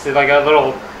 He's like a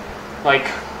little, like,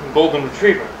 golden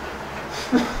retriever.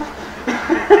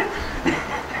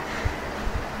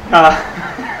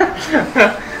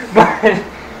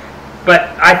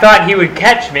 But I thought he would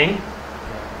catch me,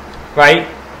 right?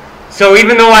 So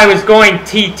even though I was going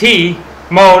TT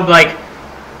mode, like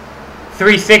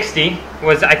 360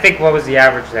 was, I think, what was the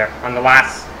average there on the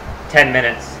last 10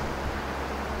 minutes?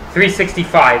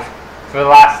 365 for the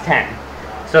last 10.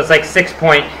 So it's like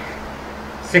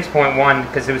 6.1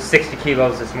 because it was 60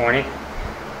 kilos this morning.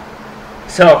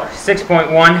 So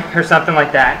 6.1 or something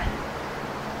like that.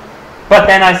 But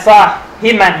then I saw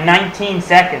him at 19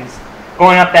 seconds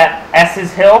going up that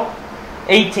S's hill.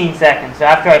 18 seconds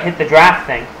after I hit the draft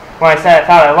thing, when I said I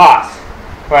thought I lost,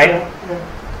 right? Yeah.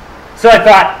 So I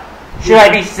thought, should I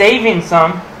be saving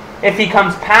some if he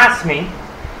comes past me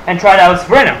and try to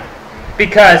outsprint him?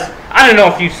 Because I don't know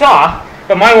if you saw,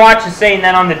 but my watch is saying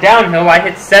that on the downhill I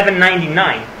hit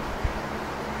 799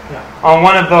 on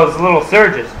one of those little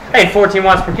surges. Hey, 14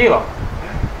 watts per kilo.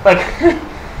 Like,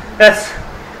 that's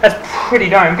pretty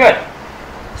darn good.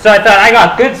 So I thought, I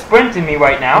got good sprint in me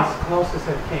right now. As closest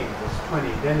it came was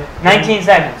 20. Then 19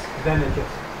 seconds. Then it just...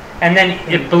 And then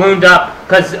it ballooned up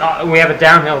because we have a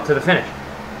downhill to the finish.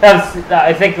 That was,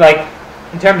 I think, like,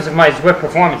 in terms of my Zwift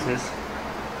performances,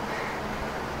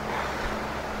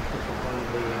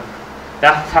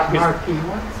 that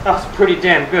was pretty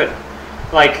damn good.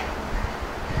 Like,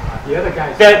 the other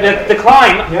guys... The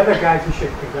climb... The other guys you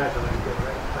should congratulate.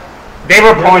 They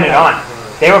were pouring it on.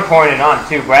 They were pouring it on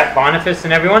too, Brett Bonifact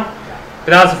and everyone. But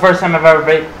that was the first time I've ever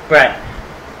beat Brett.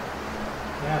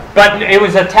 Yeah. But it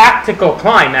was a tactical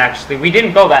climb, actually. We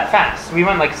didn't go that fast. We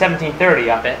went like 17:30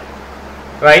 up it.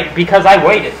 Right? Because I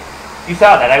waited. You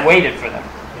saw that. I waited for them.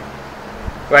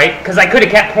 Right? Because I could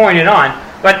have kept pouring it on.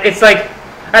 But it's like,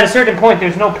 at a certain point,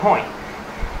 there's no point.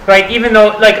 Right? Even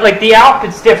though, like the Alp,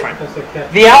 it's different.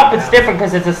 The Alp, it's different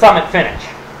because it's a summit finish.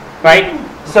 Right?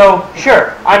 So,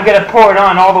 sure, I'm going to pour it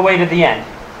on all the way to the end.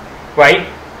 Right?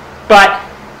 But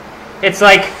it's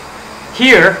like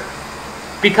here,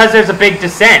 because there's a big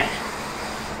descent,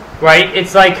 right?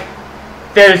 It's like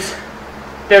there's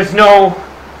no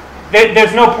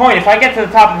point. If I get to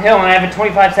the top of the hill and I have a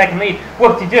 25-second lead,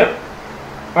 whoop-de-doo.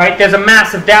 right? There's a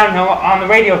massive downhill on the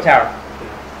radio tower.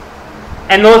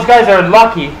 And those guys are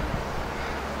lucky,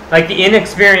 like the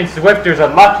inexperienced Zwifters are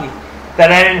lucky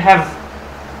that I didn't have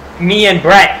me and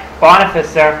Brett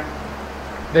Bonifact there,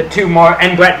 the two more,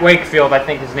 and Brett Wakefield, I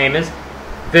think his name is,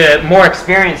 the more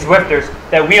experienced Zwifters,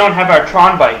 that we don't have our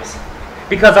Tron bikes.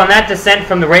 Because on that descent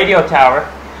from the radio tower,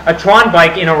 a Tron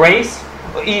bike in a race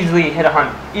will easily hit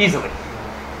 100, easily.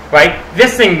 Right?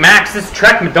 This thing, Max, this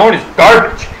Trek Madone is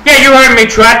garbage. Yeah, you heard me,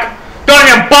 Trek. Don't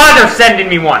even bother sending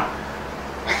me one.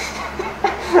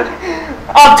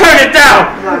 I'll turn it down.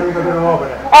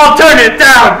 I'll turn it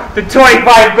down. The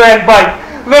 25 grand bike.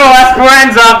 Little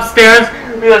Esperanza upstairs.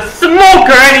 Be a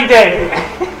smoker any day.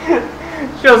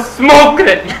 She'll smoke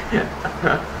it.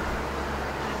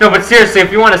 No, but seriously,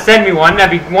 if you want to send me one,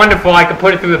 that'd be wonderful. I could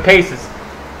put it through the paces.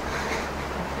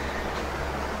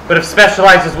 But if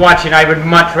Specialized is watching, I would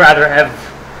much rather have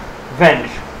Venge.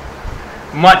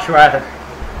 Much rather.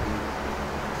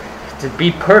 To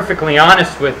be perfectly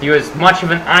honest with you, as much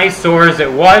of an eyesore as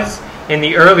it was in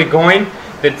the early going,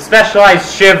 the Specialized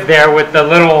Shiv there with the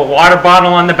little water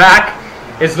bottle on the back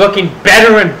is looking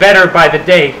better and better by the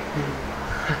day.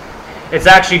 It's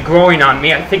actually growing on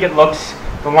me. I think it looks,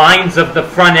 the lines of the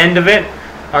front end of it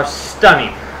are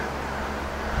stunning.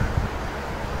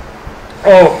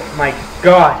 Oh my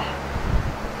God.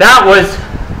 That was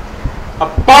a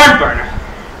barn burner.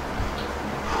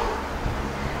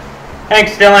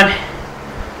 Thanks, Dylan.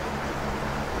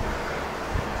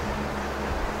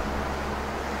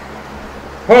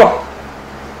 Oh.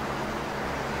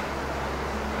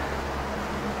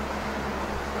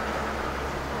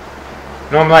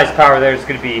 Normalized power there is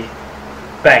going to be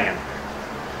banging.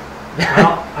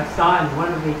 Well, I saw in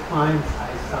one of the climbs, I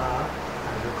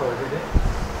recorded it,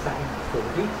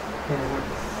 740, then it went to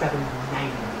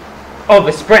 790. Oh,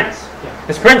 the sprints. Yeah.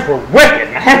 The sprints were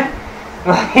wicked, man.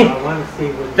 Like, I want to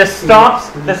see what the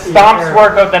stomps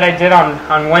workout that I did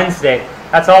on Wednesday.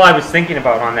 That's all I was thinking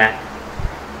about on that.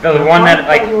 The one that,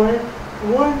 like,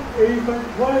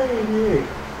 188.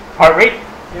 heart rate?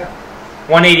 Yeah.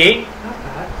 188? Not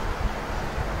bad.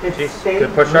 Jeez,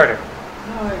 could push harder.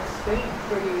 No, it stayed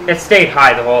pretty. It stayed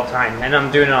high the whole time, and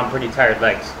I'm doing it on pretty tired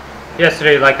legs.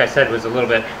 Yesterday, like I said, was a little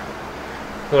bit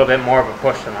more of a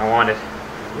push than I wanted.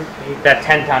 That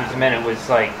 10 times a minute was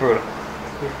like brutal.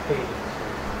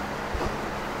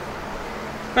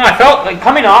 No, I felt like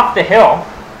coming off the hill,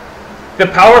 the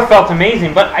power felt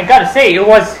amazing, but I gotta say, it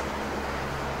was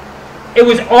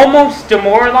almost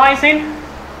demoralizing,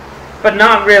 but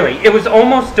not really. It was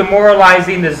almost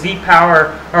demoralizing, the Z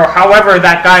power, or however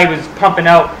that guy was pumping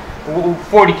out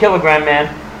 40 kilogram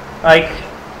man. Like,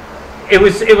 it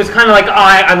was kind of like, oh,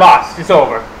 I lost, it's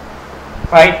over,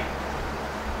 right?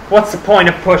 What's the point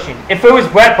of pushing? If it was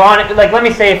Brett Bonifact, like, let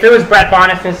me say, if it was Brett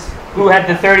Bonifact who had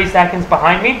the 30 seconds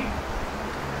behind me,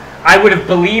 I would have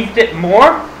believed it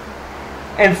more,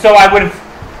 and so I would have,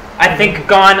 I think,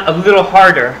 gone a little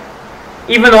harder.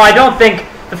 Even though I don't think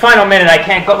the final minute I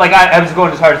can't go, like, I was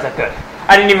going as hard as I could.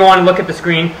 I didn't even want to look at the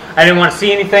screen. I didn't want to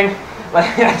see anything.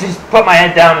 Like, I just put my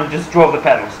head down and just drove the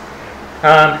pedals.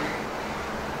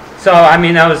 So, I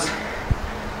mean, that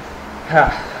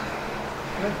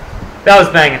was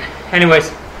banging.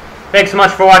 Anyways, thanks so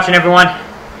much for watching, everyone.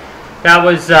 That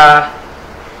was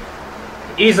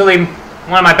easily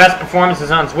one of my best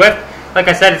performances on Zwift. Like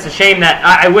I said, it's a shame that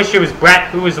I wish it was Brett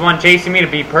who was the one chasing me, to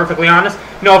be perfectly honest.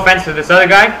 No offense to this other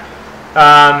guy.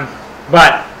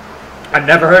 But I've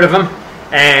never heard of him.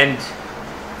 And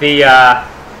it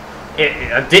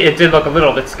did look a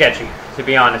little bit sketchy, to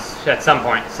be honest, at some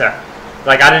point. So,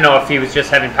 like, I don't know if he was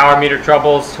just having power meter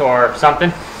troubles or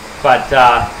something. But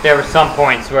there were some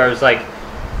points where it was like,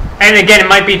 and again, it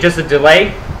might be just a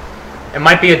delay. It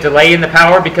might be a delay in the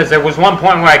power, because there was one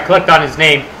point where I clicked on his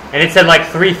name and it said like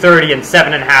 330 and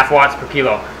 7.5 watts per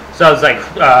kilo. So I was like,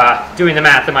 doing the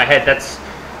math in my head. That's,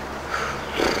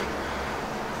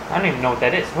 I don't even know what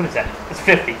that is. What is that? It's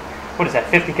 50. What is that?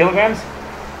 50 kilograms?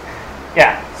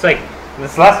 Yeah, it's like,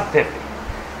 it's less than 50.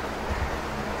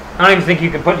 I don't even think you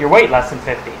can put your weight less than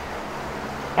 50.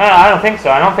 I don't think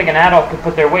so. I don't think an adult could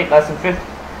put their weight less than 50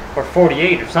 or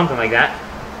 48 or something like that.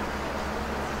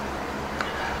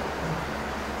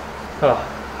 Oh,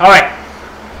 all right.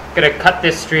 Gonna cut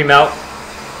this stream out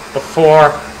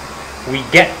before we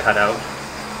get cut out.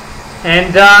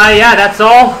 And yeah, that's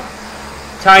all.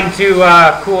 Time to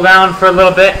cool down for a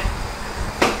little bit,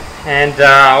 and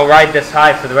I'll ride this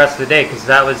high for the rest of the day, because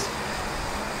that was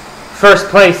first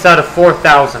place out of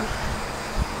 4,000.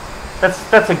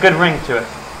 That's a good ring to it.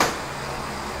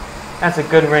 That's a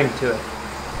good ring to it.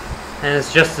 And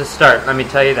it's just the start, let me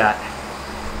tell you that.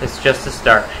 It's just the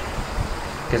start.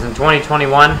 Because in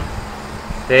 2021,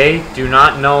 They do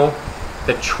not know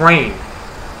the train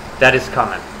that is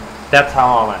coming. That's how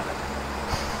I'll end it.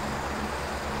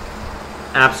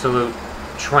 Absolute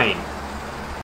train.